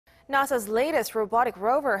NASA's latest robotic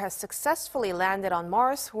rover has successfully landed on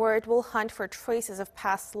Mars, where it will hunt for traces of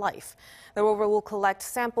past life. The rover will collect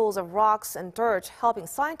samples of rocks and dirt, helping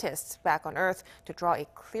scientists back on Earth to draw a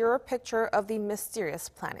clearer picture of the mysterious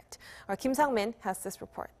planet. Our Kim Sang-min has this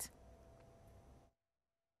report.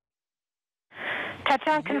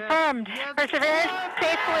 Touchdown confirmed. Perseverance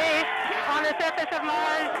safely on the surface of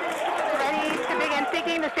Mars, ready to begin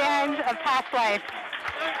seeking the signs of past life.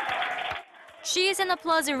 Cheers and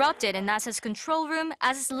applause erupted in NASA's control room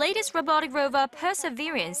as its latest robotic rover,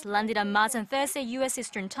 Perseverance, landed on Mars on Thursday U.S.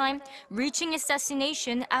 Eastern Time, reaching its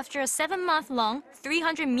destination after a 7-month-long,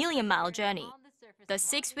 300 million-mile journey. The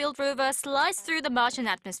 6-wheeled rover slides through the Martian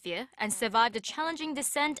atmosphere and survived a challenging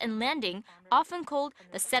descent and landing, often called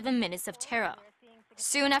the 7 minutes of terror.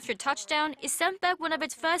 Soon after touchdown, it sent back one of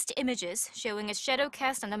its first images, showing a shadow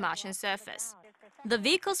cast on the Martian surface. The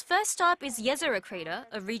vehicle's first stop is Jezero crater,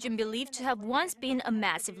 a region believed to have once been a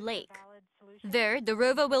massive lake. There, the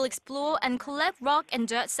rover will explore and collect rock and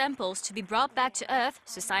dirt samples to be brought back to Earth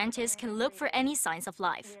so scientists can look for any signs of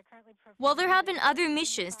life. While there have been other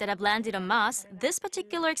missions that have landed on Mars, this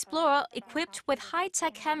particular explorer, equipped with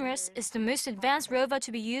high-tech cameras, is the most advanced rover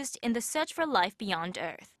to be used in the search for life beyond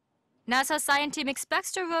Earth. NASA's science team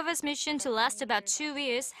expects the rover's mission to last about 2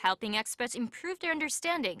 years, helping experts improve their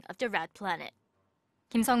understanding of the red planet.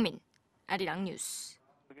 김성민, Arirang News.